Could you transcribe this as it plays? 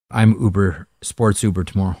I'm sports Uber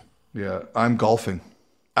tomorrow. Yeah, I'm golfing.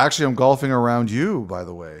 Actually, I'm golfing around you, by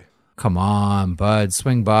the way. Come on, bud.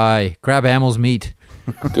 Swing by. Grab Amel's meat.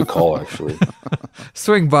 Good call, actually.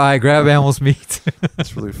 Swing by. Grab Amel's meat.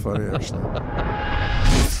 That's really funny, actually.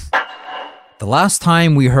 The last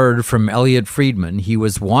time we heard from Elliotte Friedman, he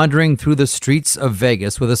was wandering through the streets of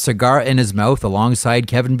Vegas with a cigar in his mouth alongside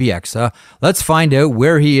Kevin Bieksa. Let's find out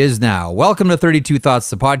where he is now. Welcome to 32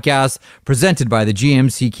 Thoughts, the podcast, presented by the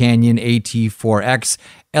GMC Canyon AT4X.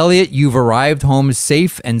 Elliotte, you've arrived home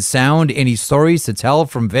safe and sound. Any stories to tell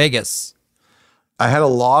from Vegas? I had a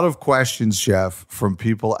lot of questions, Jeff, from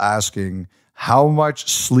people asking, how much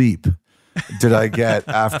sleep did I get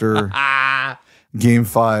after Game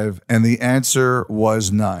 5? And the answer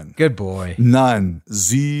was none. Good boy. None.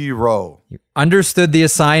 Zero. You understood the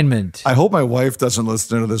assignment. I hope my wife doesn't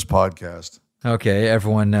listen to this podcast. Okay,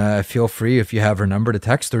 everyone, feel free if you have her number to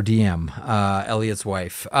text or DM Elliott's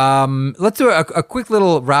wife. Let's do a quick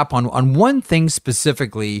little wrap on one thing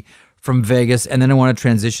specifically from Vegas, and then I want to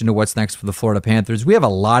transition to what's next for the Florida Panthers. We have a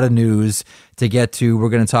lot of news to get to. We're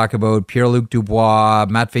going to talk about Pierre-Luc Dubois,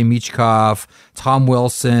 Matvei Michkov, Tom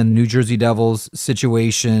Wilson, New Jersey Devils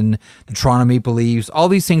situation, the Toronto Maple Leafs. All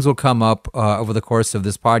these things will come up over the course of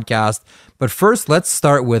this podcast. But first, let's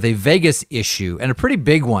start with a Vegas issue, and a pretty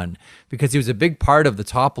big one, because he was a big part of the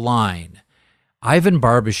top line. Ivan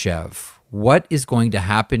Barbashev, what is going to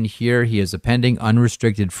happen here? He is a pending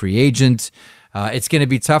unrestricted free agent. It's going to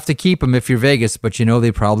be tough to keep him if you're Vegas, but you know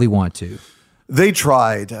they probably want to. They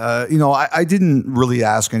tried. I didn't really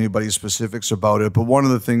ask anybody specifics about it, but one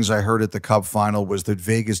of the things I heard at the Cup final was that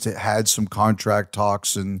Vegas had some contract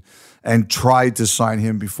talks and tried to sign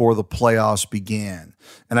him before the playoffs began.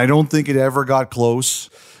 And I don't think it ever got close.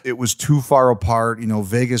 It was too far apart.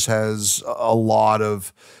 Vegas has a lot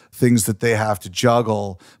of things that they have to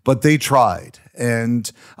juggle, but they tried. And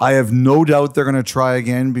I have no doubt they're going to try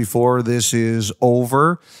again before this is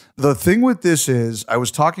over. The thing with this is, I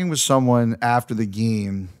was talking with someone after the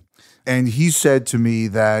game, and he said to me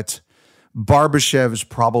that Barbashev is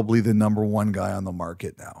probably the number one guy on the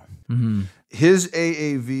market now. Mm-hmm. His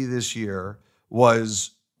AAV this year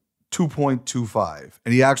was 2.25,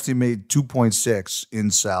 and he actually made 2.6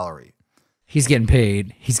 in salary. He's getting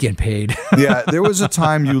paid. Yeah, there was a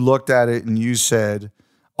time you looked at it and you said,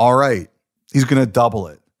 all right, he's going to double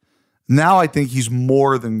it. Now I think he's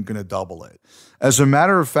more than going to double it. As a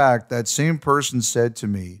matter of fact, that same person said to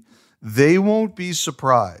me, they won't be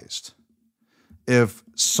surprised if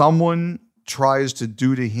someone tries to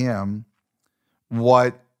do to him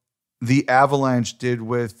what the Avalanche did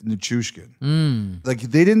with Nichushkin. Like,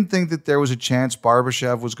 they didn't think that there was a chance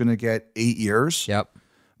Barbashev was going to get 8 years. Yep.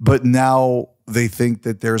 But now they think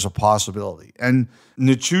that there's a possibility. And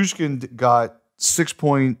Nichushkin got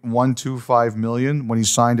 $6.125 million when he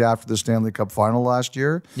signed after the Stanley Cup final last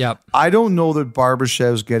year. Yep. I don't know that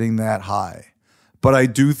Barbashev's getting that high, but I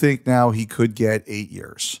do think now he could get 8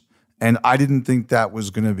 years. And I didn't think that was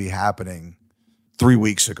going to be happening 3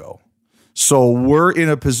 weeks ago. So we're in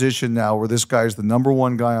a position now where this guy's the number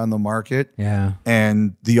one guy on the market. Yeah.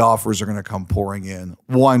 And the offers are going to come pouring in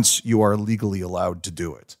once you are legally allowed to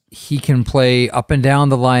do it. He can play up and down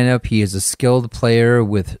the lineup. He is a skilled player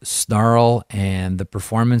with snarl, and the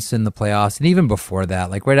performance in the playoffs, and even before that,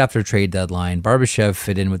 like right after trade deadline, Barbashev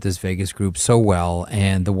fit in with this Vegas group so well.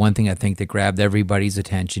 And the one thing I think that grabbed everybody's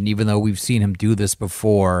attention, even though we've seen him do this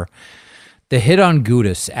before, the hit on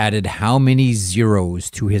Gudas added how many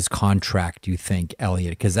zeros to his contract, do you think, Elliotte?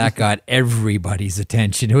 Because that got everybody's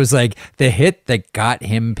attention. It was like the hit that got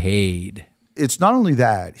him paid. It's not only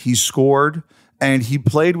that. He scored, and he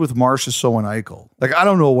played with Marchessault and Eichel. Like, I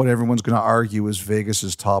don't know what everyone's going to argue is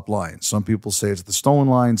Vegas's top line. Some people say it's the Stone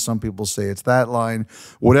line. Some people say it's that line.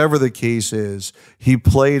 Whatever the case is, he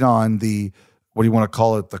played on the, what do you want to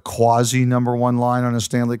call it, the quasi number one line on a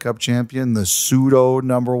Stanley Cup champion, the pseudo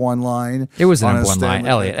number one line. It was the number one line.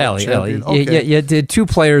 Elliotte. Okay. Yeah, two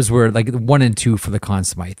players were like 1 and 2 for the Conn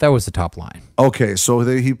Smythe. That was the top line. Okay, so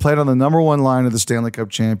he played on the number one line of the Stanley Cup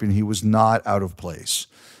champion. He was not out of place.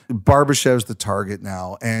 Barbashev's the target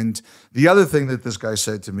now. And the other thing that this guy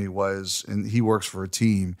said to me was, and he works for a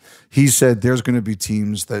team, he said there's going to be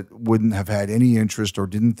teams that wouldn't have had any interest or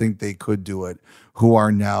didn't think they could do it who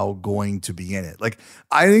are now going to be in it. Like,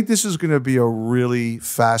 I think this is going to be a really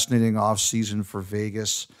fascinating offseason for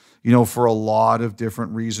Vegas, for a lot of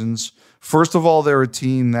different reasons. First of all, they're a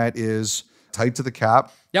team that is tight to the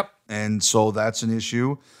cap. Yep. And so that's an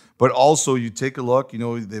issue. But also, you take a look,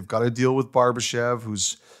 they've got to deal with Barbashev,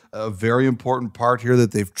 who's a very important part here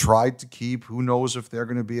that they've tried to keep. Who knows if they're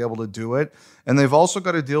going to be able to do it? And they've also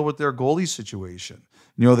got to deal with their goalie situation.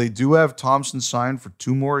 They do have Thompson signed for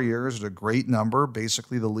 2 more years at a great number,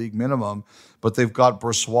 basically the league minimum, but they've got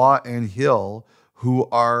Brossoit and Hill who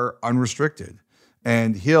are unrestricted.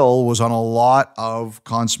 And Hill was on a lot of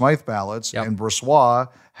Conn Smythe ballots, and Brossoit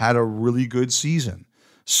had a really good season.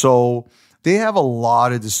 So they have a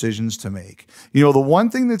lot of decisions to make. The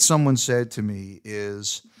one thing that someone said to me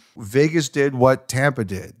is Vegas did what Tampa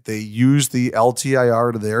did. They used the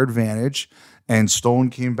LTIR to their advantage, and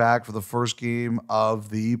Stone came back for the first game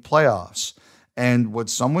of the playoffs. And what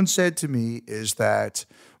someone said to me is that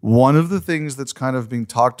one of the things that's kind of being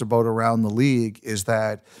talked about around the league is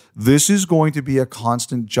that this is going to be a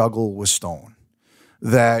constant juggle with Stone,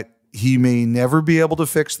 that he may never be able to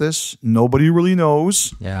fix this. Nobody really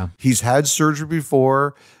knows. Yeah. He's had surgery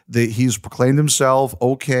before. He's proclaimed himself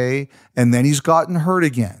okay, and then he's gotten hurt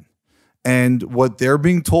again. And what they're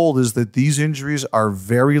being told is that these injuries are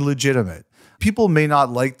very legitimate. People may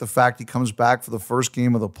not like the fact he comes back for the first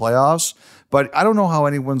game of the playoffs, but I don't know how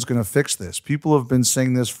anyone's going to fix this. People have been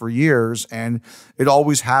saying this for years, and it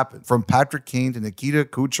always happened. From Patrick Kane to Nikita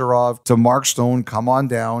Kucherov to Mark Stone, come on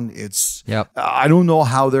down. I don't know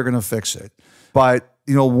how they're going to fix it. But,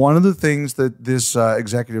 one of the things that this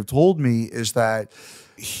executive told me is that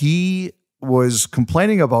he was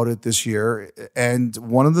complaining about it this year, and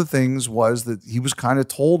one of the things was that he was kind of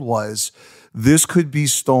told was, this could be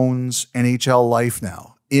Stone's NHL life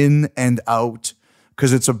now, in and out,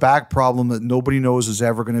 because it's a back problem that nobody knows is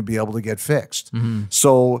ever going to be able to get fixed. Mm-hmm.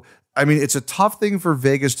 So, it's a tough thing for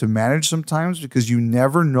Vegas to manage sometimes because you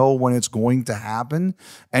never know when it's going to happen,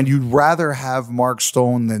 and you'd rather have Mark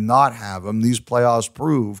Stone than not have him. These playoffs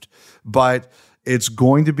proved, but it's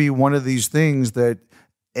going to be one of these things that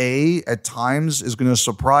at times is going to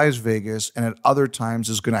surprise Vegas, and at other times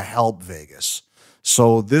is going to help Vegas.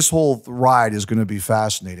 So this whole ride is going to be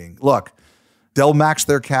fascinating. Look, they'll max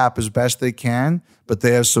their cap as best they can, but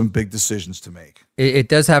they have some big decisions to make. It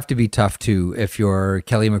does have to be tough, too, if you're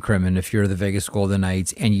Kelly McCrimmon, if you're the Vegas Golden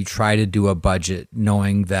Knights, and you try to do a budget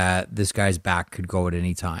knowing that this guy's back could go at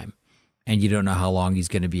any time, and you don't know how long he's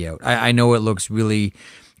going to be out. I know it looks really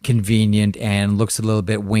convenient and looks a little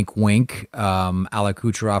bit wink-wink, a la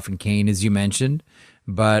Kucherov and Kane, as you mentioned,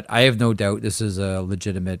 but I have no doubt this is a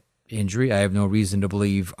legitimate injury. I have no reason to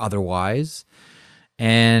believe otherwise.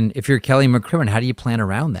 And if you're Kelly McCrimmon, how do you plan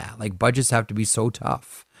around that? Like, budgets have to be so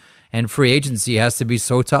tough, and free agency has to be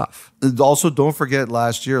so tough. Also, don't forget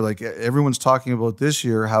last year, like everyone's talking about this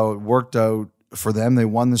year, how it worked out for them. They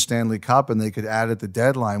won the Stanley Cup and they could add at the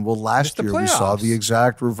deadline. Well, last year we saw the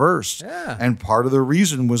exact reverse. Yeah. And part of the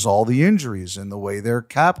reason was all the injuries and the way their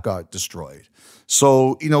cap got destroyed.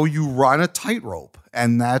 So, you run a tightrope,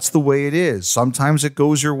 and that's the way it is. Sometimes it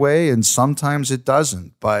goes your way and sometimes it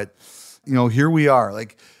doesn't. But, here we are.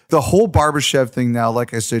 Like the whole Barbashev thing now,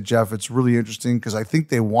 like I said, Jeff, it's really interesting because I think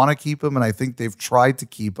they want to keep him and I think they've tried to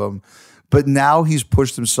keep him. But now he's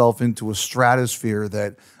pushed himself into a stratosphere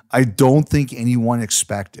that I don't think anyone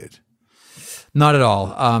expected. Not at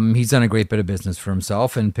all. He's done a great bit of business for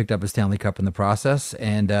himself and picked up a Stanley Cup in the process.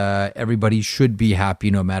 And everybody should be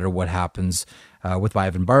happy no matter what happens with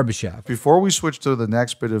Ivan Barbashev. Before we switch to the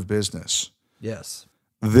next bit of business, yes,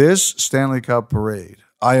 this Stanley Cup parade,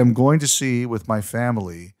 I am going to see with my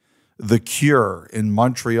family The Cure in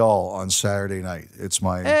Montreal on Saturday night. It's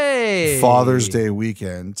my Father's Day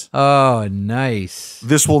weekend. Oh, nice.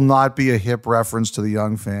 This will not be a hip reference to the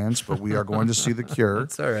young fans, but we are going to see The Cure.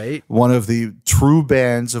 That's all right. One of the true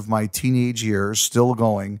bands of my teenage years, still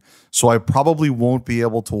going. So I probably won't be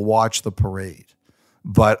able to watch the parade.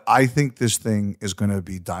 But I think this thing is going to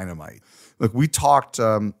be dynamite. Look, we talked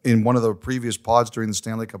in one of the previous pods during the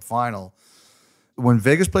Stanley Cup Final. When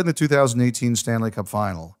Vegas played in the 2018 Stanley Cup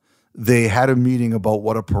Final, they had a meeting about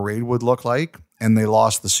what a parade would look like, and they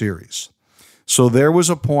lost the series. So there was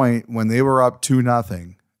a point when they were up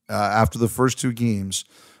 2-0 after the first 2 games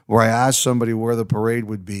where I asked somebody where the parade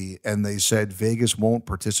would be, and they said Vegas won't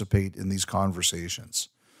participate in these conversations.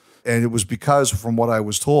 And it was because, from what I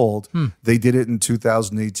was told, they did it in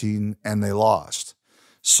 2018 and they lost.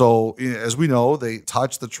 So, as we know, they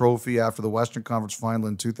touched the trophy after the Western Conference Final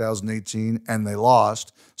in 2018 and they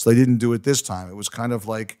lost. So they didn't do it this time. It was kind of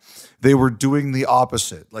like they were doing the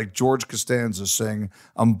opposite, like George Costanza saying,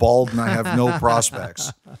 I'm bald and I have no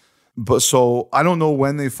prospects. But so I don't know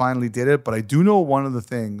when they finally did it, but I do know one of the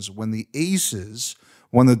things, when the Aces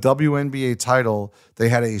won the WNBA title, they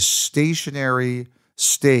had a stationary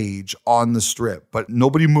stage on the Strip, but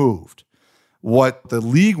nobody moved. What the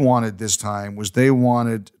league wanted this time was they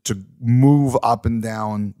wanted to move up and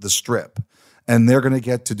down the Strip, and they're going to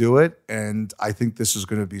get to do it, and I think this is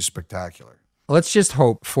going to be spectacular. Let's just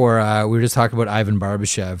hope for, we were just talking about Ivan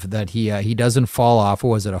Barbashev, that he doesn't fall off.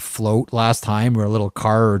 What was it, a float last time, or a little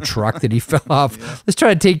car or truck that he fell off? Yeah. Let's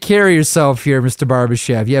try to take care of yourself here, Mr.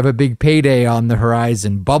 Barbashev. You have a big payday on the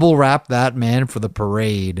horizon. Bubble wrap that man for the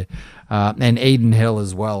parade. And Aiden Hill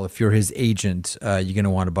as well. If you're his agent, you're going to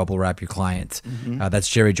want to bubble wrap your client. That's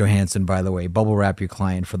Jerry Johansson, by the way. Bubble wrap your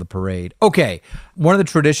client for the parade. Okay. One of the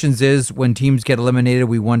traditions is when teams get eliminated,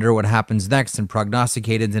 we wonder what happens next and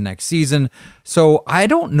prognosticate into next season. So I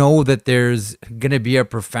don't know that there's going to be a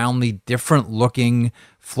profoundly different looking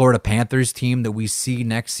Florida Panthers team that we see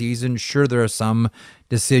next season. Sure, there are some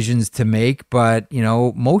decisions to make, but,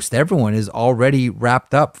 most everyone is already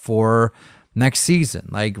wrapped up for next season.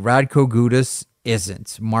 Like Radko Gudas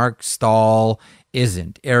isn't. Mark Stahl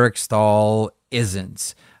isn't. Eric Stahl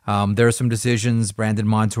isn't. There are some decisions. Brandon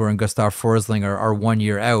Montour and Gustav Forsling are 1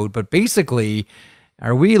 year out. But basically,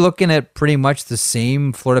 are we looking at pretty much the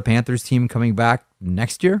same Florida Panthers team coming back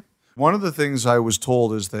next year? One of the things I was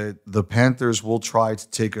told is that the Panthers will try to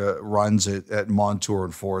take runs at Montour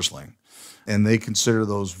and Forsling. And they consider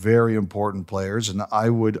those very important players, and I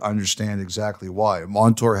would understand exactly why.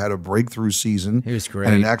 Montour had a breakthrough season. He was great.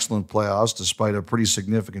 And an excellent playoffs despite a pretty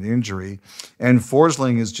significant injury. And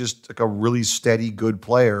Forsling is just like a really steady, good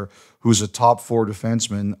player who's a top 4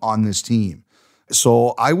 defenseman on this team.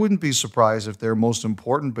 So I wouldn't be surprised if their most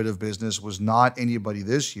important bit of business was not anybody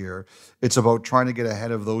this year. It's about trying to get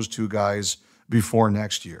ahead of those two guys before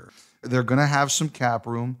next year. They're going to have some cap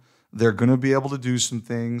room. They're going to be able to do some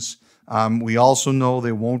things. We also know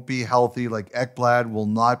they won't be healthy. Like Ekblad will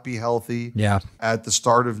not be healthy at the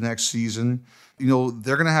start of next season.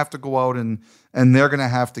 They're going to have to go out and they're going to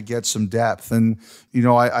have to get some depth. And,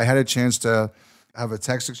 I had a chance to have a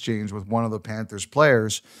text exchange with one of the Panthers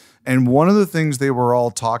players. And one of the things they were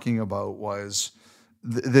all talking about was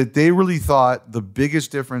that they really thought the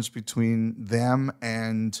biggest difference between them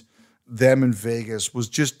and Vegas was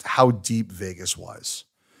just how deep Vegas was.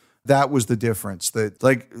 That was the difference. That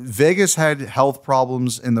Vegas had health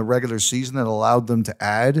problems in the regular season that allowed them to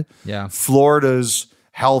add. Yeah. Florida's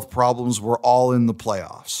health problems were all in the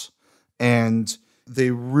playoffs. And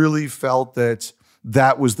they really felt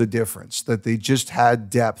that was the difference, that they just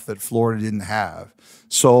had depth that Florida didn't have.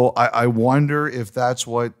 So I wonder if that's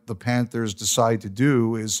what the Panthers decide to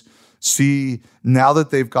do, is see, now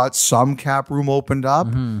that they've got some cap room opened up,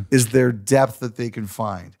 is there depth that they can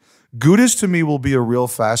find? Gudas, to me, will be a real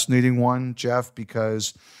fascinating one, Jeff,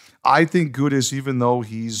 because I think Gudas, even though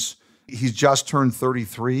he's just turned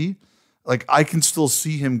 33, I can still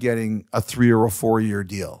see him getting a 3 or a 4 year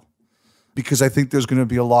deal, because I think there's going to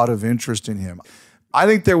be a lot of interest in him. I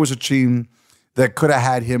think there was a team that could have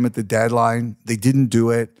had him at the deadline. They didn't do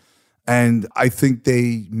it, and I think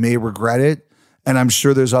they may regret it. And I'm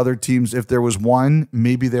sure there's other teams. If there was one,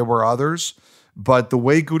 maybe there were others. But the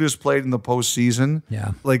way Gudas played in the postseason,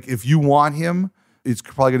 if you want him, it's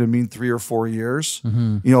probably going to mean 3 or 4 years.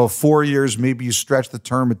 4 years, maybe you stretch the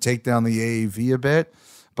term and take down the AAV a bit.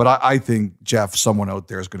 But I think, Jeff, someone out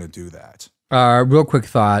there is going to do that. Real quick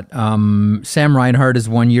thought. Sam Reinhart is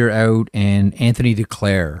 1 year out, and Anthony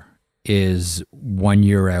Duclair is 1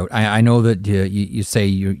 year out. I know that you say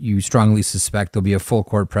you strongly suspect there'll be a full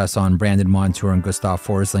court press on Brandon Montour and Gustav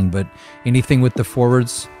Forsling, but anything with the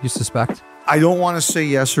forwards you suspect? I don't want to say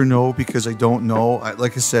yes or no because I don't know.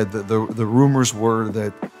 Like I said, the rumors were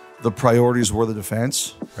that the priorities were the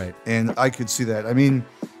defense. Right. And I could see that. I mean,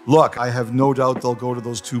 look, I have no doubt they'll go to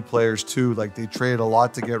those two players too. They traded a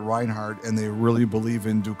lot to get Reinhart, and they really believe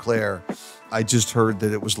in Duclair. I just heard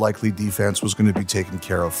that it was likely defense was going to be taken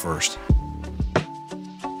care of first.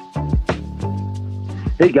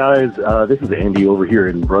 Hey guys, this is Andy over here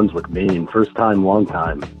in Brunswick, Maine. First time, long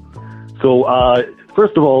time. So,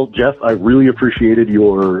 first of all, Jeff, I really appreciated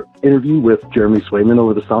your interview with Jeremy Swayman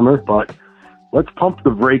over the summer, but let's pump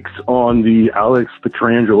the brakes on the Alex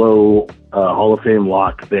Pietrangelo Hall of Fame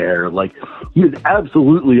lock there. He is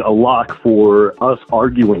absolutely a lock for us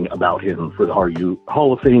arguing about him for the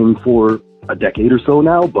Hall of Fame for a decade or so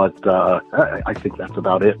now, but I think that's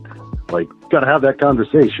about it. Got to have that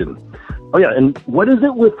conversation. Oh, yeah, and what is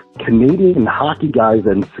it with Canadian hockey guys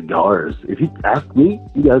and cigars? If you ask me,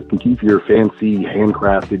 you guys can keep your fancy,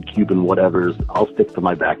 handcrafted Cuban whatevers. I'll stick to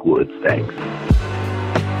my backwoods. Thanks.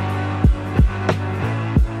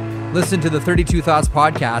 Listen to the 32 Thoughts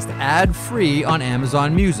podcast ad-free on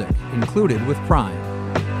Amazon Music, included with Prime.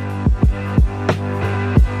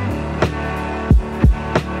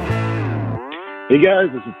 Hey guys,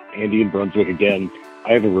 this is Andy in Brunswick again.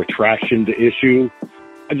 I have a retraction to issue.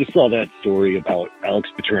 I just saw that story about Alex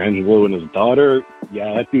Pietrangelo and his daughter.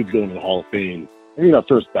 Yeah, that dude's going to the Hall of Fame. Maybe not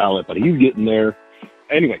first ballot, but he's getting there.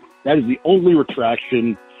 Anyway, That is the only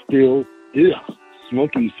retraction. Still,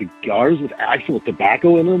 smoking cigars with actual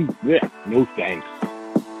tobacco in them? No thanks.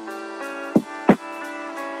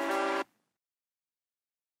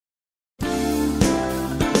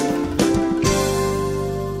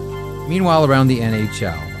 Meanwhile, around the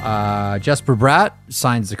NHL, Jesper Bratt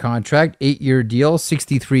signs the contract, 8-year deal,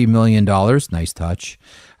 $63 million. Nice touch.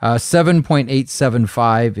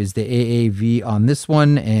 7.875 is the AAV on this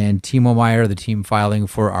one, and Timo Meier, the team filing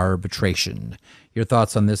for arbitration. Your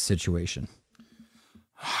thoughts on this situation?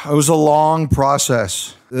 It was a long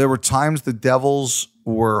process. There were times the Devils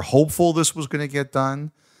were hopeful this was going to get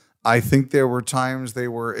done. I think there were times they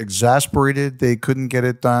were exasperated they couldn't get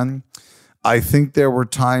it done. I think there were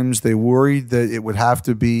times they worried that it would have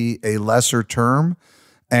to be a lesser term.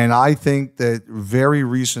 And I think that very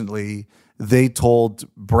recently they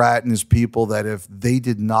told Bratt and his people that if they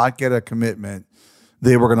did not get a commitment,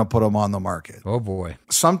 they were going to put him on the market. Oh, boy.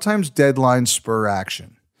 Sometimes deadlines spur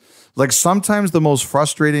action. Like sometimes the most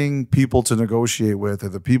frustrating people to negotiate with are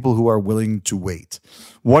the people who are willing to wait.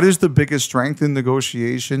 What is the biggest strength in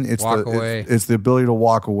negotiation? It's the ability to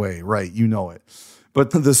walk away. Right. You know it.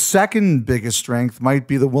 But the second biggest strength might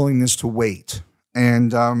be the willingness to wait.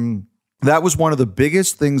 And that was one of the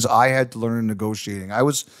biggest things I had to learn in negotiating. I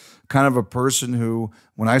was kind of a person who,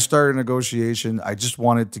 when I started negotiation, I just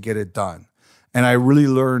wanted to get it done. And I really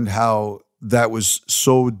learned how that was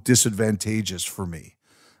so disadvantageous for me.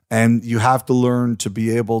 And you have to learn to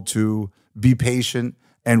be able to be patient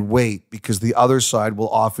and wait, because the other side will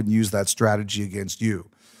often use that strategy against you.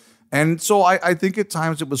 And so I think at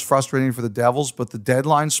times it was frustrating for the Devils, but the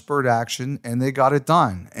deadline spurred action and they got it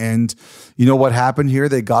done. And you know what happened here?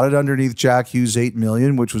 They got it underneath Jack Hughes' $8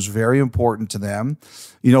 million, which was very important to them.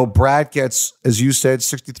 You know, Bratt gets, as you said,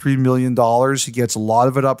 $63 million. He gets a lot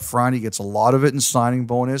of it up front. He gets a lot of it in signing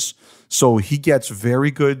bonus. So he gets very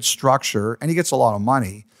good structure and he gets a lot of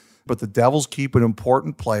money. But the Devils keep an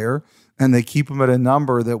important player and they keep him at a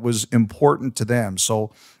number that was important to them.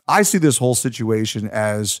 So I see this whole situation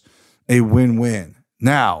as a win-win.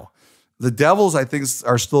 Now, the Devils, I think,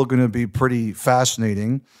 are still going to be pretty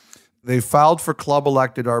fascinating. They filed for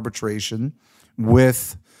club-elected arbitration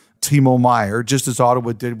with Timo Meier, just as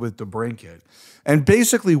Ottawa did with DeBrincat. And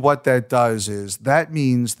basically what that does is that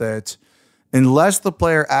means that unless the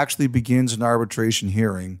player actually begins an arbitration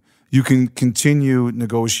hearing, you can continue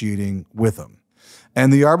negotiating with them.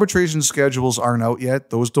 And the arbitration schedules aren't out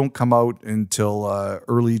yet. Those don't come out until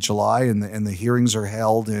early July, and the hearings are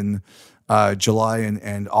held in July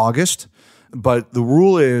and August. But the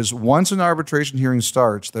rule is once an arbitration hearing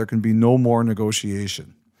starts, there can be no more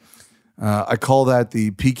negotiation. I call that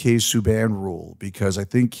the PK Subban rule because I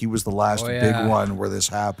think he was the last big one where this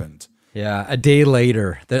happened. Yeah, a day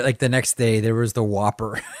later, like the next day, there was the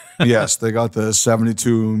Whopper. Yes, they got the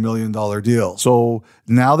 $72 million deal. So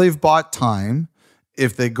now they've bought time.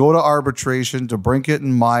 If they go to arbitration, DeBrincat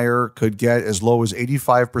and Meier could get as low as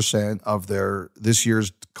 85% of their this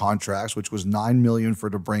year's contracts, which was $9 million for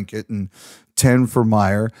DeBrincat and $10 for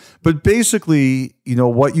Meier. But basically, you know,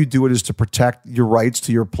 what you do it is to protect your rights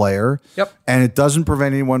to your player. Yep. And it doesn't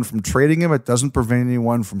prevent anyone from trading him. It doesn't prevent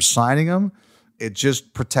anyone from signing him. It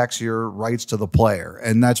just protects your rights to the player.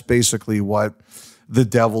 And that's basically what the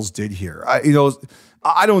Devils did here. I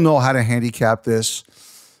don't know how to handicap this.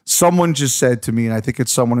 Someone just said to me, and I think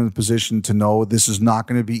it's someone in a position to know, this is not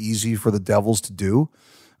going to be easy for the Devils to do.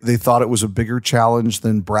 They thought it was a bigger challenge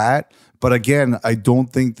than Bratt. But again, I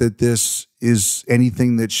don't think that this is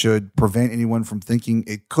anything that should prevent anyone from thinking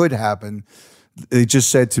it could happen. They just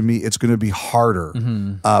said to me, it's going to be harder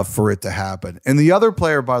for it to happen. And the other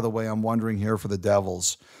player, by the way, I'm wondering here for the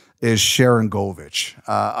Devils is Sharon Govich.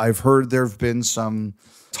 I've heard there have been some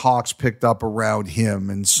talks picked up around him,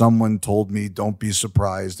 and someone told me, don't be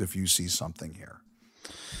surprised if you see something here.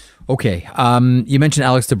 Okay. You mentioned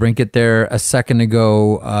Alex DeBrincat there a second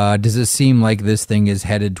ago. Does it seem like this thing is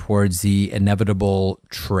headed towards the inevitable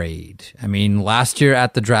trade? I mean, last year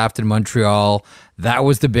at the draft in Montreal, that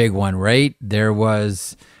was the big one, right? There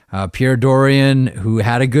was Pierre Dorion, who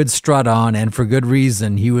had a good strut on, and for good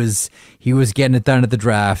reason. He was getting it done at the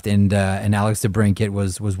draft, and Alex DeBrincat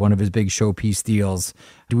was one of his big showpiece deals.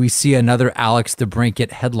 Do we see another Alex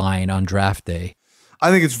DeBrincat headline on draft day? I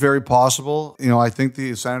think it's very possible. You know, I think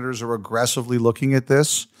the Senators are aggressively looking at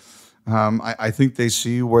this. I think they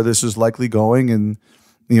see where this is likely going, and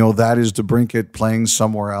you know that is DeBrincat playing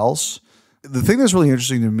somewhere else. The thing that's really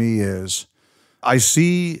interesting to me is I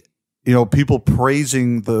see, you know, people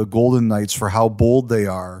praising the Golden Knights for how bold they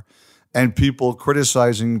are, and people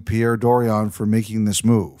criticizing Pierre Dorion for making this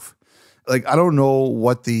move. Like, I don't know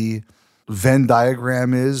what the Venn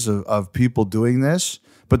diagram is of people doing this,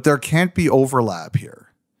 but there can't be overlap here.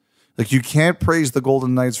 Like, you can't praise the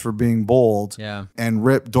Golden Knights for being bold and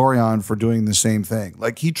rip Dorion for doing the same thing.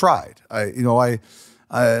 Like, he tried. I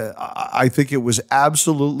think it was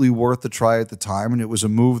absolutely worth the try at the time, and it was a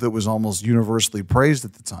move that was almost universally praised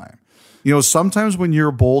at the time. Sometimes when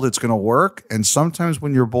you're bold, it's going to work, and sometimes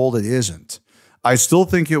when you're bold, it isn't. I still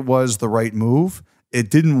think it was the right move. It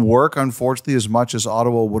didn't work, unfortunately, as much as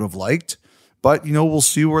Ottawa would have liked, but, we'll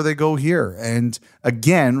see where they go here. And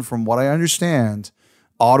again, from what I understand,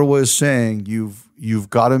 Ottawa is saying you've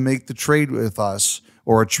got to make the trade with us,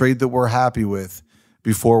 or a trade that we're happy with,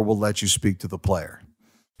 before we'll let you speak to the player.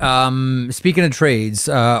 Speaking of trades,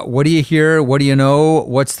 what do you hear? What do you know?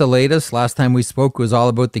 What's the latest? Last time we spoke was all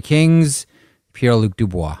about the Kings, Pierre-Luc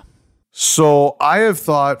Dubois. So I have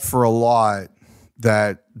thought for a lot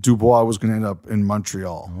that Dubois was going to end up in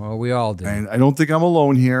Montreal. Well, we all do. And I don't think I'm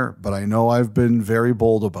alone here, but I know I've been very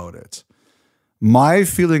bold about it. My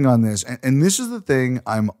feeling on this, and this is the thing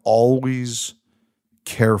I'm always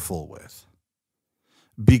careful with,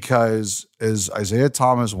 because as Isaiah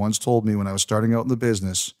Thomas once told me when I was starting out in the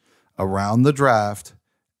business, around the draft,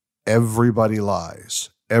 everybody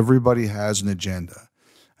lies. Everybody has an agenda.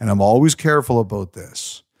 And I'm always careful about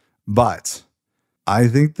this. But I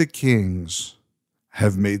think the Kings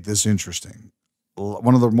have made this interesting.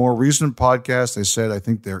 One of the more recent podcasts, they said, I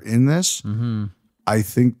think they're in this. Mm-hmm. I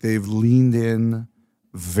think they've leaned in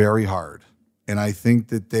very hard. And I think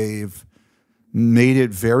that they've made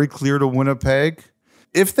it very clear to Winnipeg.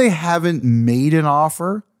 If they haven't made an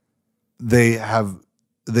offer, they have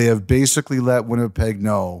basically let Winnipeg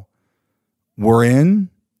know we're in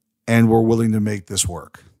and we're willing to make this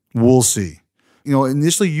work. We'll see.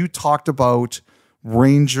 Initially you talked about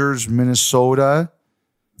Rangers, Minnesota.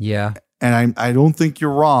 Yeah. And I don't think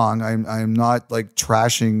you're wrong. I'm not like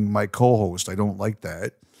trashing my co-host. I don't like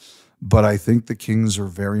that. But I think the Kings are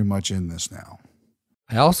very much in this now.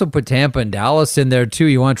 I also put Tampa and Dallas in there too.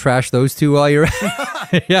 You want to trash those two while you're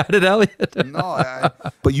at it, Elliotte? No,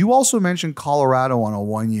 but you also mentioned Colorado on a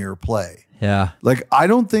 1-year play. Yeah. Like, I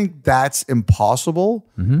don't think that's impossible,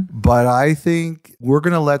 but I think we're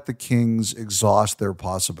going to let the Kings exhaust their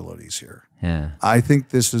possibilities here. Yeah. I think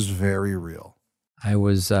this is very real. I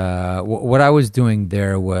was what I was doing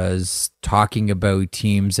there was talking about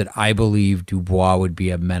teams that I believe Dubois would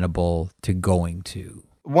be amenable to going to.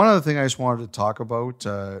 One other thing I just wanted to talk about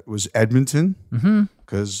was Edmonton,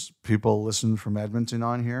 because people listen from Edmonton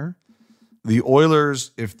on here. The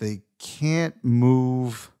Oilers, if they can't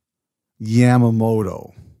move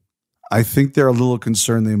Yamamoto, I think they're a little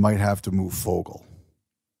concerned they might have to move Foegele.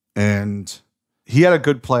 And he had a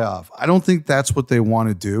good playoff. I don't think that's what they want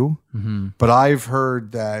to do, but I've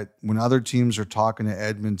heard that when other teams are talking to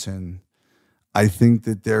Edmonton, I think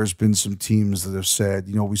that there's been some teams that have said,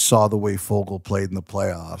 we saw the way Foegele played in the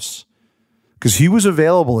playoffs, because he was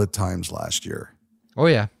available at times last year. Oh,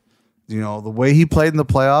 yeah. The way he played in the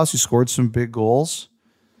playoffs, he scored some big goals.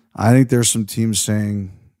 I think there's some teams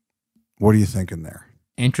saying, what are you thinking there?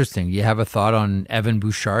 Interesting. You have a thought on Evan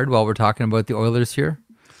Bouchard while we're talking about the Oilers here?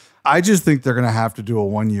 I just think they're going to have to do a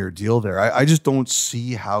 1-year deal there. I just don't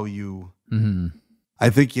see how you... I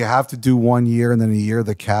think you have to do 1 year, and then a year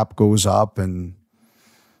the cap goes up and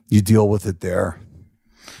you deal with it there.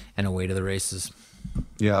 And away to the races.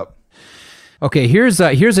 Yeah. Okay, here's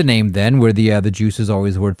a name then where the juice is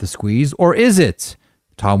always worth the squeeze. Or is it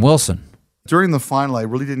Tom Wilson? During the final, I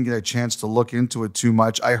really didn't get a chance to look into it too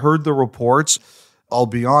much. I heard the reports. I'll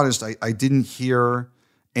be honest, I didn't hear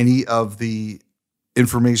any of the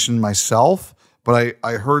information myself, but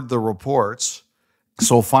I heard the reports.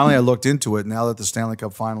 So finally I looked into it now that the Stanley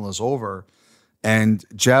Cup final is over. And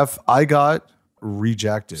Jeff, I got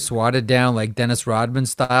rejected. Swatted down like Dennis Rodman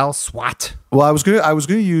style? SWAT. Well, I was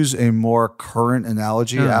gonna use a more current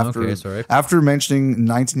analogy after mentioning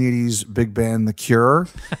 1980s big band The Cure.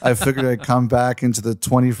 I figured I'd come back into the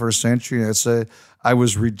 21st century and I'd say I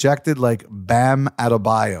was rejected like Bam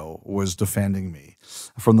Adebayo was defending me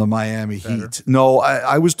from the Miami Heat. No,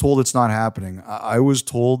 I was told it's not happening. I was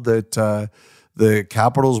told that the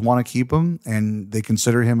Capitals want to keep him and they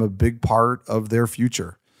consider him a big part of their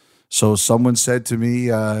future. So someone said to me,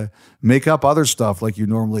 make up other stuff like you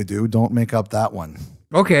normally do. Don't make up that one.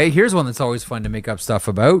 Okay, here's one that's always fun to make up stuff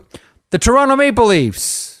about. The Toronto Maple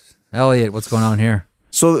Leafs. Elliotte, what's going on here?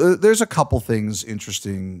 So there's a couple things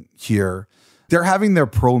interesting here. They're having their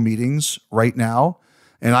pro meetings right now,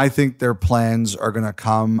 and I think their plans are going to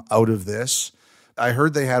come out of this. I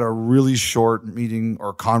heard they had a really short meeting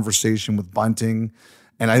or conversation with Bunting,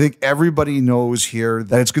 and I think everybody knows here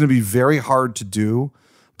that it's going to be very hard to do,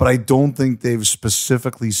 but I don't think they've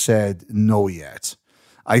specifically said no yet.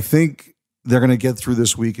 I think they're going to get through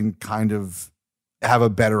this week and kind of have a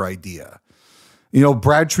better idea. You know,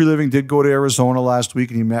 Brad Treliving did go to Arizona last week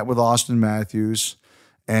and he met with Auston Matthews.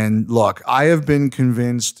 And look, I have been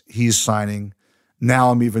convinced he's signing.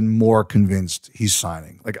 Now I'm even more convinced he's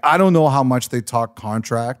signing. Like, I don't know how much they talk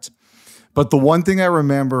contract, but the one thing I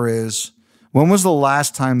remember is, when was the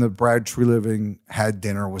last time that Brad Treliving had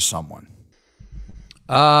dinner with someone?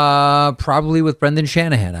 Probably with Brendan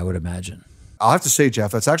Shanahan, I would imagine. I'll have to say,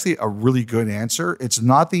 Jeff, that's actually a really good answer. It's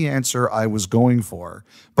not the answer I was going for,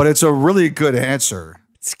 but it's a really good answer.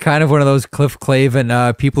 It's kind of one of those Cliff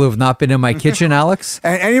Clavin people who have not been in my kitchen, Alex.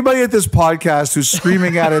 And anybody at this podcast who's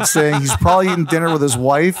screaming at it saying he's probably eating dinner with his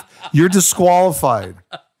wife, you're disqualified.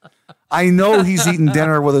 I know he's eating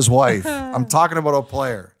dinner with his wife. I'm talking about a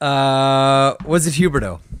player. Was it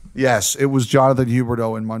Huberdeau? Yes, it was Jonathan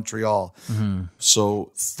Huberdeau in Montreal. Mm-hmm.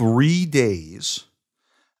 So 3 days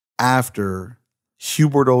after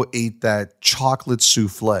Huberdeau ate that chocolate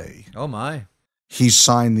souffle, Oh, my. he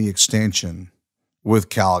signed the extension with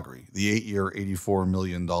Calgary, the 8-year, $84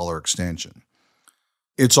 million extension.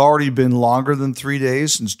 It's already been longer than 3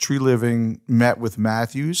 days since Treliving met with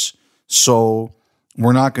Matthews, so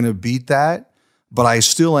we're not going to beat that, but I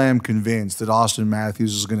still am convinced that Auston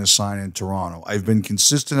Matthews is going to sign in Toronto. I've been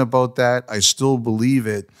consistent about that. I still believe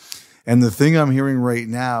it. And the thing I'm hearing right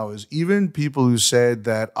now is even people who said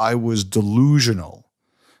that I was delusional,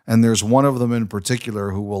 and there's one of them in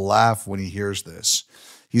particular who will laugh when he hears this.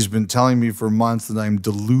 He's been telling me for months that I'm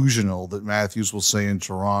delusional that Matthews will stay in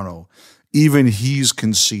Toronto. Even he's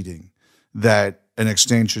conceding that an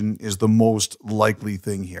extension is the most likely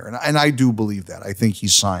thing here. And I do believe that. I think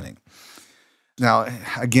he's signing. Now,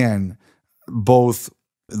 again, both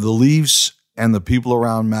the Leafs and the people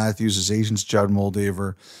around Matthews, his agents, Judd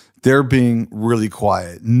Moldaver, they're being really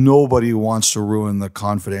quiet. Nobody wants to ruin the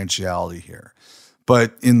confidentiality here.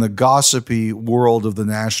 But in the gossipy world of the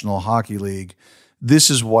National Hockey League,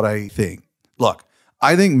 this is what I think. Look,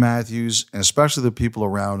 I think Matthews, and especially the people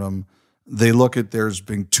around him, they look at there's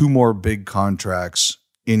been 2 more big contracts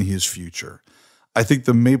in his future. I think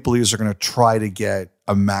the Maple Leafs are going to try to get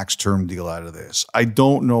a max term deal out of this. I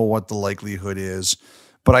don't know what the likelihood is,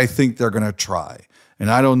 but I think they're going to try.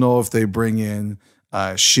 And I don't know if they bring in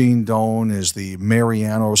Shane Doan as the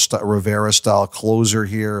Mariano Rivera style closer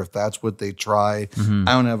here, if that's what they try. Mm-hmm.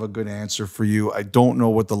 I don't have a good answer for you. I don't know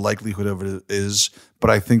what the likelihood of it is, but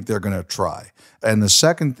I think they're going to try. And the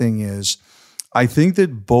second thing is, I think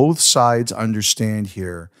that both sides understand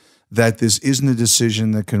here that this isn't a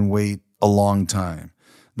decision that can wait a long time.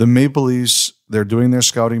 The Maple Leafs, they're doing their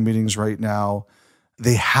scouting meetings right now.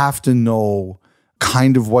 They have to know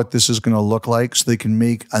kind of what this is going to look like so they can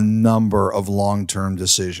make a number of long-term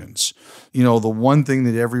decisions. You know, the one thing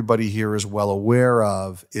that everybody here is well aware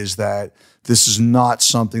of is that this is not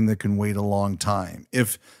something that can wait a long time.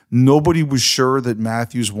 If nobody was sure that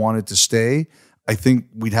Matthews wanted to stay, I think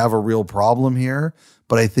we'd have a real problem here.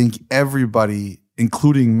 But I think everybody,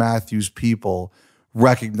 including Matthews' people,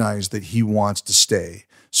 recognize that he wants to stay.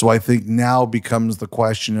 So I think now becomes the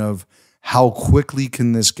question of how quickly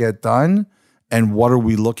can this get done? And what are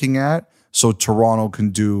we looking at so Toronto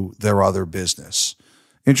can do their other business?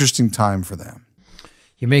 Interesting time for them.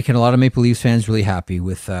 You're making a lot of Maple Leafs fans really happy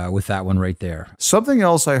with that one right there. Something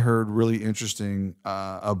else I heard really interesting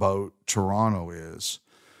about Toronto is,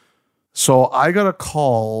 so I got a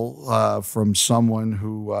call from someone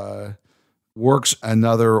who works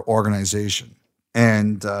another organization.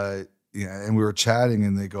 And and we were chatting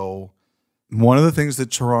and they go, one of the things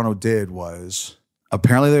that Toronto did was,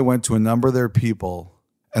 apparently they went to a number of their people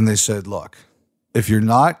and they said, look, if you're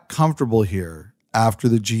not comfortable here after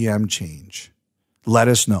the GM change, let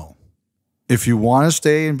us know. If you want to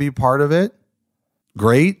stay and be part of it,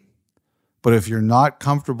 great. But if you're not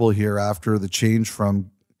comfortable here after the change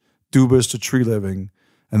from Dubas to Treliving,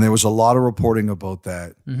 and there was a lot of reporting about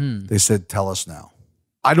that, they said, tell us now.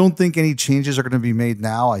 I don't think any changes are going to be made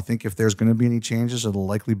now. I think if there's going to be any changes, it'll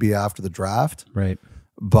likely be after the draft. Right.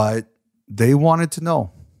 But they wanted to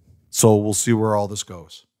know. So we'll see where all this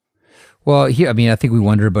goes. Well, here, I mean, I think we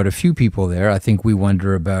wonder about a few people there. I think we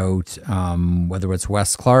wonder about whether it's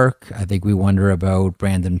Wes Clark. I think we wonder about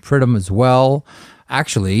Brandon Pridham as well.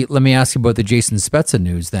 Actually, let me ask you about the Jason Spezza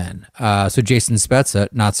news then. So Jason Spezza,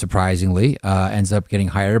 not surprisingly, ends up getting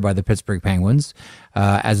hired by the Pittsburgh Penguins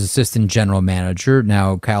as assistant general manager.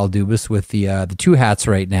 Now, Kyle Dubas with the 2 hats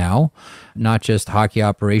right now, not just hockey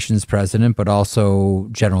operations president, but also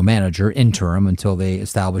general manager interim until they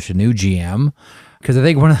establish a new GM. Because I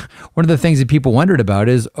think one of the things that people wondered about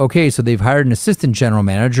is, okay, so they've hired an assistant general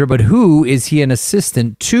manager, but who is he an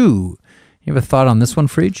assistant to? You have a thought on this one,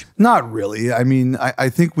 Friedge? Not really. I mean, I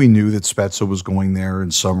think we knew that Spezza was going there in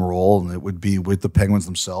some role, and it would be with the Penguins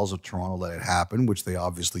themselves if Toronto let it happen, which they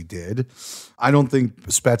obviously did. I don't think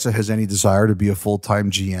Spezza has any desire to be a full-time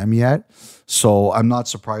GM yet, so I'm not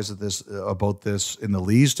surprised about this in the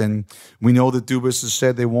least. And we know that Dubas has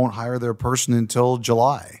said they won't hire their person until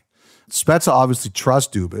July. Spezza obviously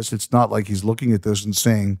trusts Dubas. It's not like he's looking at this and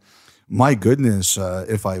saying, my goodness,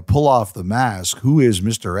 if I pull off the mask, who is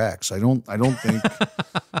Mr. X? I don't think,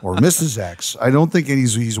 or Mrs. X. I don't think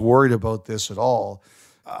he's worried about this at all.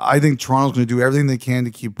 I think Toronto's going to do everything they can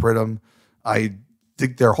to keep Pridham. I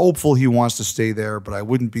think they're hopeful he wants to stay there, but I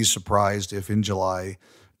wouldn't be surprised if in July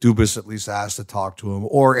Dubas at least asked to talk to him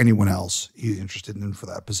or anyone else he's interested in for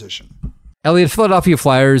that position. Elliotte, Philadelphia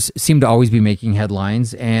Flyers seem to always be making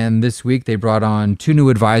headlines, and this week they brought on 2 new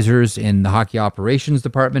advisors in the hockey operations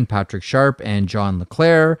department, Patrick Sharp and John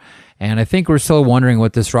LeClaire, and I think we're still wondering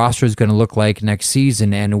what this roster is going to look like next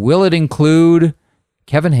season, and will it include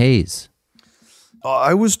Kevin Hayes?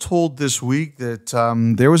 I was told this week that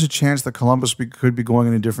there was a chance that Columbus could be going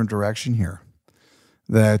in a different direction here,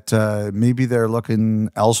 that maybe they're looking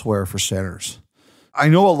elsewhere for centers. I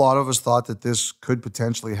know a lot of us thought that this could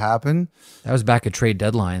potentially happen. That was back at trade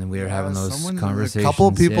deadline. We were having those conversations. A couple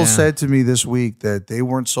of people said to me this week that they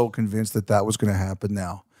weren't so convinced that that was going to happen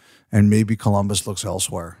now, and maybe Columbus looks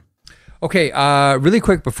elsewhere. Okay, really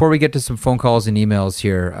quick before we get to some phone calls and emails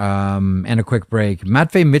here, and a quick break.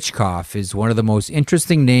 Matvei Michkov is one of the most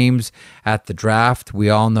interesting names at the draft.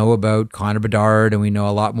 We all know about Connor Bedard, and we know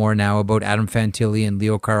a lot more now about Adam Fantilli and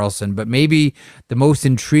Leo Carlsson, but maybe the most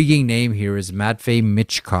intriguing name here is Matvei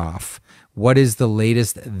Michkov. What is the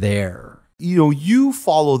latest there? You know, you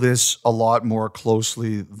follow this a lot more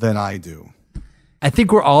closely than I do. I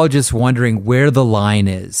think we're all just wondering where the line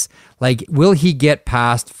is. Like, will he get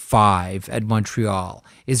past 5 at Montreal?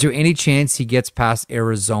 Is there any chance he gets past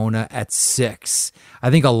Arizona at 6?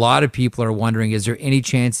 I think a lot of people are wondering, is there any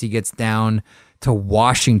chance he gets down to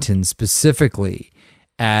Washington specifically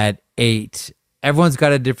at 8? Everyone's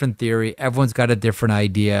got a different theory. Everyone's got a different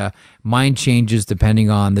idea. Mine changes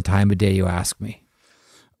depending on the time of day you ask me.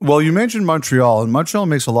 Well, you mentioned Montreal, and Montreal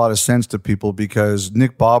makes a lot of sense to people because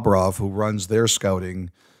Nick Bobrov, who runs their scouting,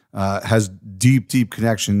 has deep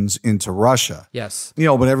connections into Russia. Yes. You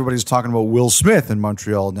know, but everybody's talking about Will Smith in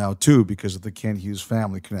Montreal now, too, because of the Kent Hughes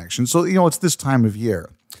family connection. So, you know, it's this time of year.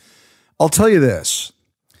 I'll tell you this.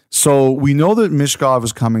 So we know that Michkov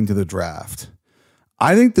is coming to the draft.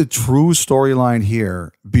 I think the true storyline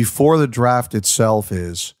here before the draft itself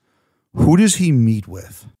is, who does he meet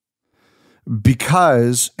with?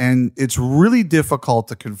 Because, and it's really difficult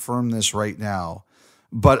to confirm this right now,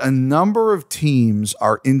 but a number of teams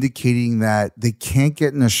are indicating that they can't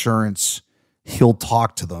get an assurance he'll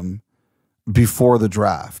talk to them before the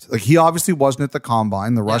draft. Like, he obviously wasn't at the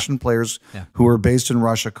combine. The Russian players who are based in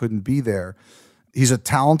Russia couldn't be there. He's a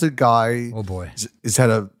talented guy. Oh boy. He's had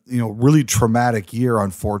a really traumatic year,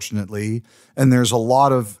 unfortunately, and there's a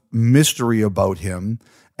lot of mystery about him.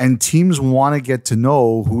 And teams want to get to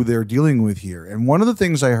know who they're dealing with here. And one of the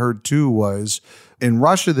things I heard too was in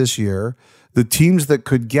Russia this year, the teams that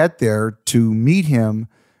could get there to meet him,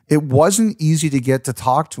 it wasn't easy to get to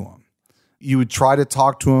talk to him. You would try to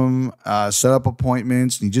talk to him, set up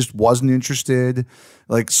appointments, and he just wasn't interested.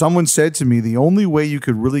 Like someone said to me, the only way you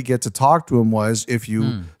could really get to talk to him was if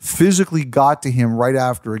you physically got to him right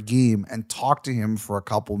after a game and talked to him for a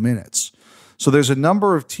couple minutes. So there's a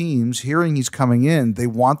number of teams hearing he's coming in, they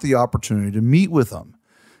want the opportunity to meet with him.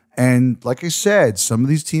 And like I said, some of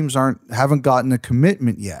these teams haven't gotten a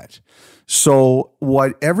commitment yet. So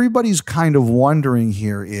what everybody's kind of wondering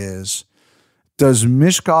here is, does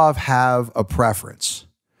Michkov have a preference?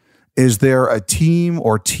 Is there a team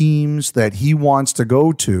or teams that he wants to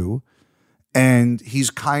go to and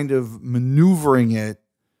he's kind of maneuvering it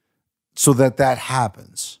so that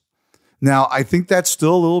happens? Now, I think that's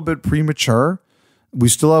still a little bit premature. We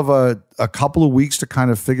still have a couple of weeks to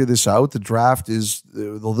kind of figure this out. The draft this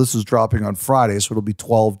is dropping on Friday, so it'll be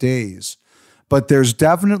 12 days. But there's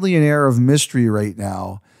definitely an air of mystery right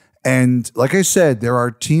now. And like I said, there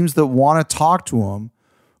are teams that want to talk to him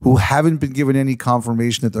who haven't been given any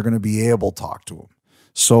confirmation that they're going to be able to talk to him.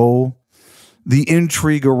 So the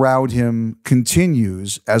intrigue around him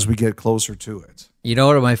continues as we get closer to it. You know,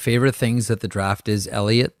 one of my favorite things at the draft is,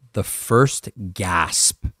 Elliotte, the first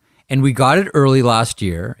gasp. And we got it early last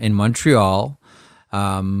year in Montreal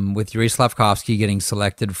with Yuri Slavkovsky getting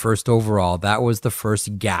selected first overall. That was the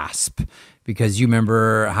first gasp because you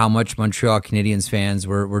remember how much Montreal Canadiens fans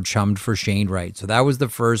were chummed for Shane Wright. So that was the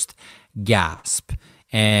first gasp.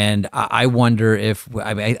 And I wonder if,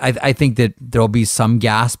 I think that there'll be some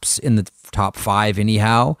gasps in the top 5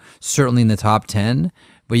 anyhow, certainly in the top 10.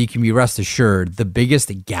 But you can be rest assured the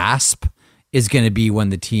biggest gasp is going to be when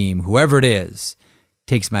the team, whoever it is,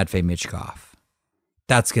 takes Matvei Michkov.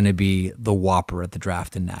 That's going to be the whopper at the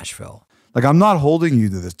draft in Nashville. Like, I'm not holding you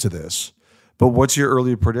to this, but what's your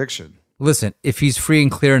early prediction? Listen, if he's free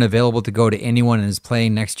and clear and available to go to anyone and is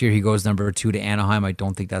playing next year, he goes number 2 to Anaheim. I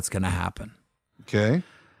don't think that's going to happen. Okay.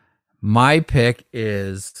 My pick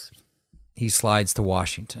is he slides to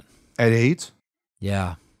Washington. At 8?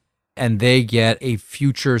 Yeah. And they get a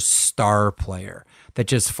future star player that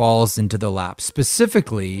just falls into the lap.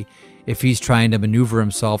 Specifically, if he's trying to maneuver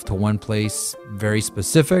himself to one place very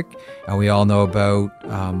specific, and we all know about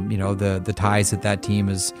the ties that team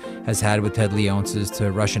has had with Ted Leonsis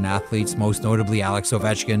to Russian athletes, most notably Alex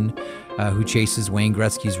Ovechkin, who chases Wayne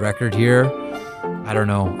Gretzky's record here. I don't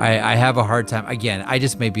know. I have a hard time. Again, I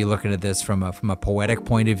just may be looking at this from a poetic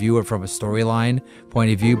point of view or from a storyline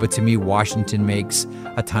point of view, but to me, Washington makes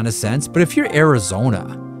a ton of sense. But if you're Arizona,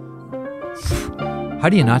 how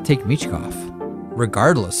do you not take Michkov?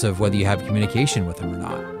 Regardless of whether you have communication with him or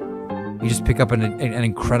not. You just pick up an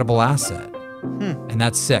incredible asset. And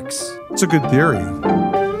that's 6. It's a good theory.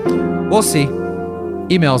 We'll see.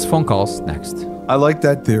 Emails, phone calls, next. I like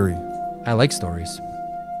that theory. I like stories.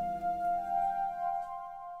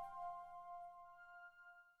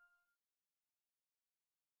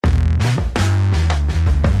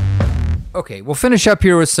 Okay, we'll finish up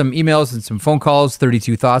here with some emails and some phone calls.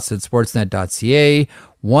 32 thoughts at sportsnet.ca.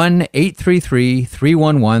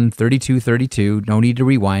 1-833-311-3232. No need to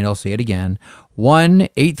rewind. I'll say it again.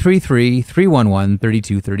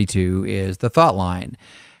 1-833-311-3232 is the thought line.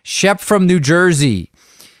 Shep from New Jersey.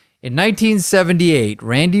 In 1978,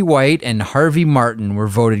 Randy White and Harvey Martin were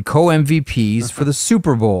voted co-MVPs for the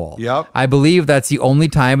Super Bowl. Yep. I believe that's the only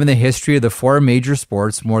time in the history of the 4 major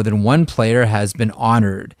sports more than one player has been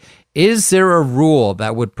honored. Is there a rule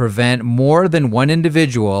that would prevent more than one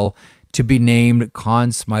individual to be named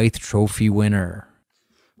Conn Smythe Trophy winner?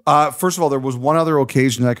 First of all, there was one other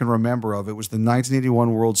occasion I can remember of. It was the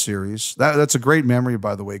 1981 World Series. That's a great memory,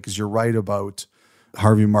 by the way, because you're right about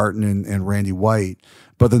Harvey Martin and Randy White.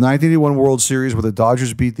 But the 1981 World Series where the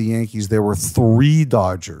Dodgers beat the Yankees, there were 3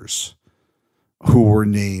 Dodgers who were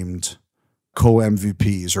named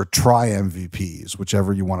co-MVPs or tri-MVPs,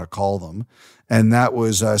 whichever you want to call them. And that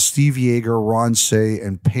was Steve Yeager, Ron Cey,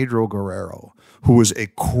 and Pedro Guerrero, who was a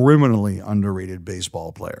criminally underrated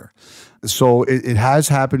baseball player. So it has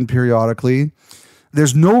happened periodically.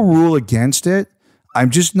 There's no rule against it.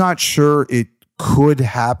 I'm just not sure it could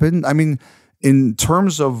happen. I mean, in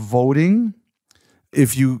terms of voting,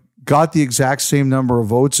 if you got the exact same number of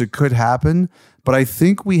votes, it could happen. But I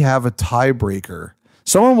think we have a tiebreaker.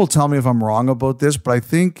 Someone will tell me if I'm wrong about this, but I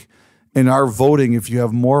think in our voting, if you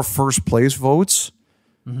have more first place votes,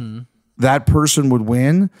 that person would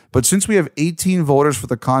win. But since we have 18 voters for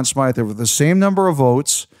the Conn Smythe, with the same number of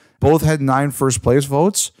votes, both had 9 first place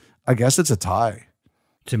votes, I guess it's a tie.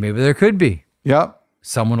 So maybe there could be. Yep.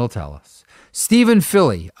 Someone will tell us. Stephen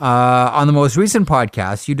Philly, on the most recent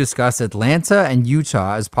podcast, you discussed Atlanta and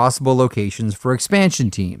Utah as possible locations for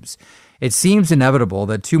expansion teams. It seems inevitable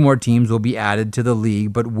that 2 more teams will be added to the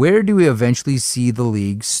league, but where do we eventually see the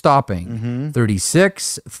league stopping?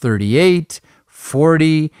 36, 38,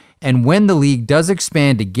 40, and when the league does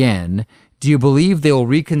expand again, do you believe they'll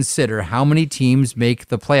reconsider how many teams make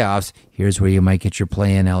the playoffs? Here's where you might get your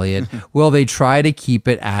play in, Elliotte. Will they try to keep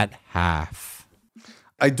it at half?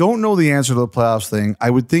 I don't know the answer to the playoffs thing.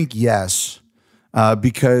 I would think yes,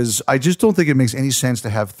 because I just don't think it makes any sense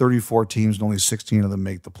to have 34 teams and only 16 of them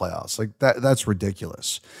make the playoffs. Like that's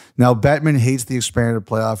ridiculous. Now, Bettman hates the expanded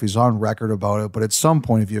playoff. He's on record about it. But at some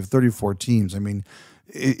point, if you have 34 teams, I mean,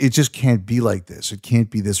 it just can't be like this. It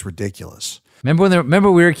can't be this ridiculous.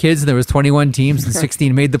 Remember we were kids and there was 21 teams and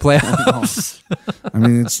 16 made the playoffs? I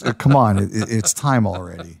mean, come on. It's time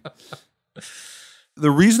already.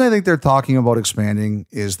 The reason I think they're talking about expanding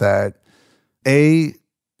is that A,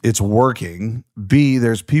 it's working. B,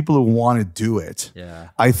 there's people who want to do it. Yeah.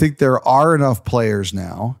 I think there are enough players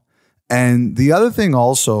now. And the other thing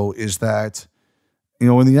also is that, in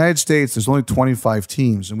the United States, there's only 25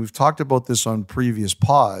 teams. And we've talked about this on previous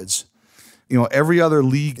pods. Every other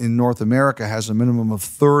league in North America has a minimum of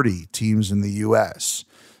 30 teams in the U.S.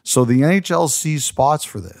 So the NHL sees spots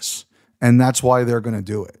for this. And that's why they're going to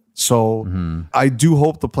do it. So I do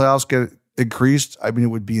hope the playoffs get increased. I mean, it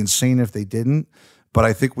would be insane if they didn't. But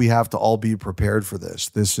I think we have to all be prepared for this.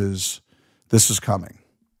 This is coming.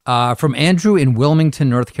 From Andrew in Wilmington,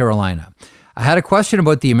 North Carolina. I had a question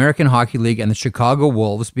about the American Hockey League and the Chicago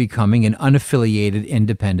Wolves becoming an unaffiliated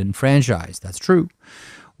independent franchise. That's true.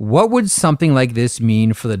 What would something like this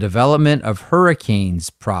mean for the development of Hurricanes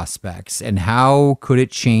prospects, and how could it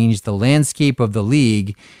change the landscape of the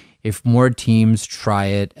league if more teams try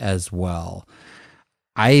it as well?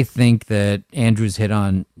 I think that Andrew's hit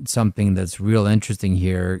on something that's real interesting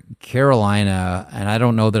here. Carolina, and I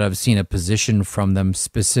don't know that I've seen a position from them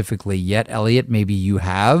specifically yet. Elliotte, maybe you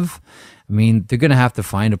have. I mean, they're going to have to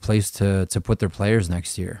find a place to put their players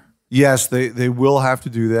next year. Yes, they will have to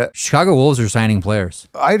do that. Chicago Wolves are signing players.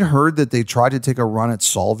 I'd heard that they tried to take a run at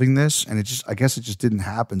solving this, and I guess it just didn't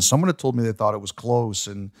happen. Someone had told me they thought it was close,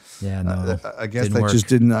 and I guess that just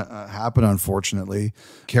didn't happen, unfortunately.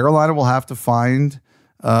 Carolina will have to find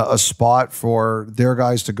a spot for their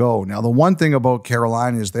guys to go. Now, the one thing about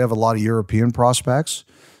Carolina is they have a lot of European prospects,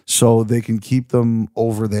 so they can keep them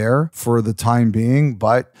over there for the time being.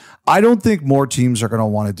 But I don't think more teams are going to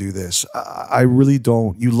want to do this. I really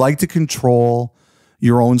don't. You like to control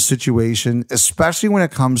your own situation, especially when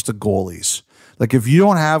it comes to goalies. Like, if you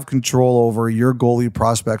don't have control over your goalie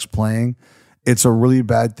prospects playing, it's a really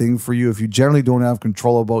bad thing for you. If you generally don't have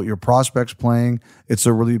control about your prospects playing, it's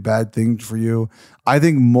a really bad thing for you. I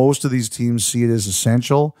think most of these teams see it as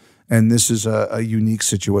essential, and this is a unique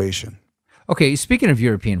situation. Okay, speaking of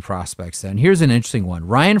European prospects then, here's an interesting one.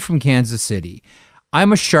 Ryan from Kansas City.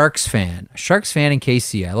 I'm a Sharks fan. A Sharks fan in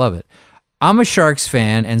KC. I love it. I'm a Sharks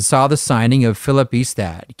fan and saw the signing of Philip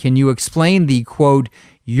Istad. Can you explain the, quote,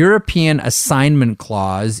 European assignment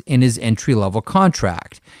clause in his entry-level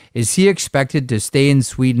contract? Is he expected to stay in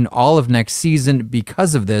Sweden all of next season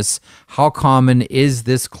because of this? How common is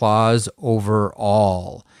this clause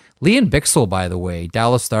overall? Leon Bixel, by the way,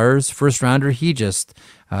 Dallas Stars, first rounder, he just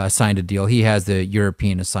signed a deal. He has the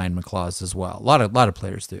European assignment clause as well. A lot of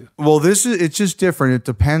players do. Well, it's just different. It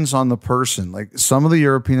depends on the person. Like, some of the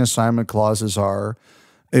European assignment clauses are,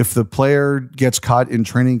 if the player gets cut in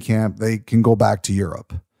training camp, they can go back to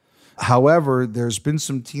Europe. However, there's been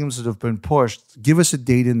some teams that have been pushed. Give us a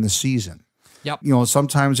date in the season. Yep. You know,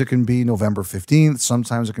 sometimes it can be November 15th.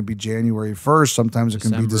 Sometimes it can be January 1st. Sometimes it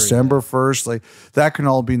can be December 1st. Like, that can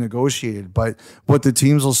all be negotiated. But what the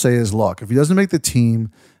teams will say is, look, if he doesn't make the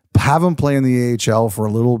team, have him play in the AHL for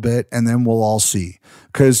a little bit, and then we'll all see.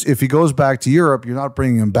 Because if he goes back to Europe, you're not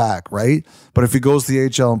bringing him back, right? But if he goes to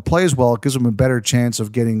the AHL and plays well, it gives him a better chance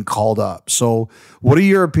of getting called up. So what a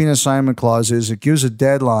European assignment clause is, it gives a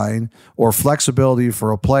deadline or flexibility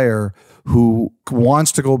for a player who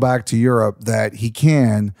wants to go back to Europe that he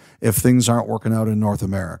can if things aren't working out in North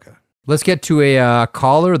America. Let's get to a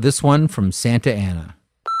caller, this one from Santa Ana.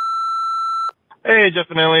 Hey, Jeff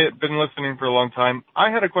and Elliotte. Been listening for a long time.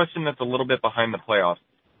 I had a question that's a little bit behind the playoffs.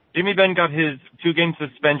 Jimmy Benn got his 2-game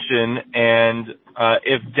suspension, and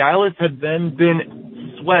if Dallas had then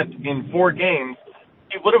been swept in 4 games,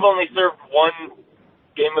 he would have only served 1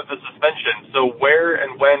 game of the suspension. So where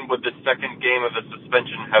and when would the second game of the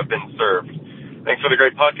suspension have been served? Thanks for the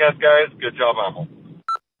great podcast, guys. Good job, Amel.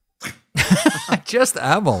 Just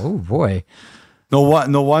Amel. Oh, boy. No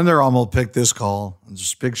wonder Amel picked this call. It's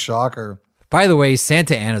just a big shocker. By the way,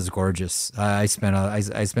 Santa Ana's gorgeous. I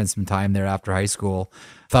spent some time there after high school,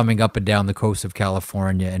 thumbing up and down the coast of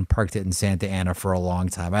California, and parked it in Santa Ana for a long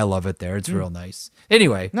time. I love it there. It's real nice.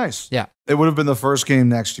 Anyway. Nice. Yeah. It would have been the first game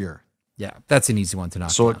next year. Yeah, that's an easy one to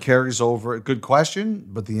knock So down. it carries over. Good question,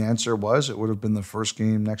 but the answer was it would have been the first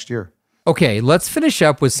game next year. Okay, let's finish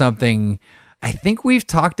up with something. I think we've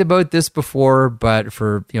talked about this before, but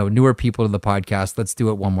for newer people to the podcast, let's do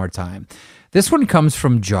it one more time. This one comes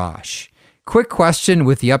from Josh. Quick question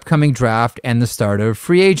with the upcoming draft and the start of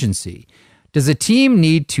free agency. Does a team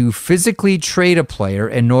need to physically trade a player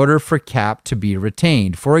in order for cap to be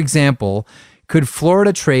retained? For example, could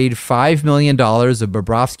Florida trade $5 million of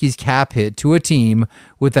Bobrovsky's cap hit to a team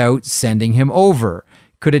without sending him over?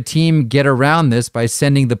 Could a team get around this by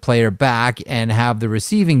sending the player back and have the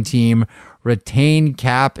receiving team retain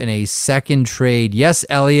cap in a second trade? Yes,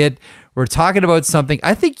 Elliotte, we're talking about something.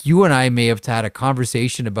 I think you and I may have had a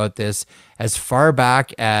conversation about this as far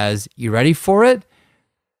back as, you ready for it?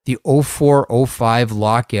 The 04-05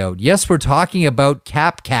 lockout. Yes, we're talking about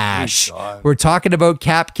cap cash. We're talking about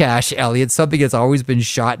cap cash, Elliotte, something that's always been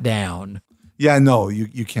shot down. Yeah, no,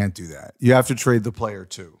 you can't do that. You have to trade the player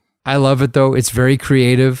too. I love it, though. It's very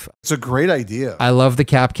creative. It's a great idea. I love the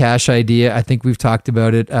cap cash idea. I think we've talked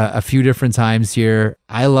about it a few different times here.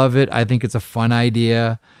 I love it. I think it's a fun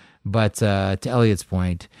idea. But to Elliott's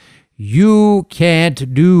point, you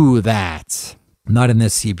can't do that. Not in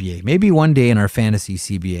this CBA. Maybe one day in our fantasy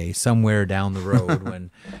CBA, somewhere down the road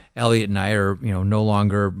when Elliotte and I are, no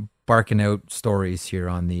longer barking out stories here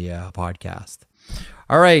on the podcast.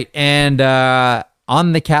 All right. And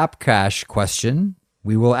on the cap cash question,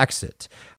 we will exit.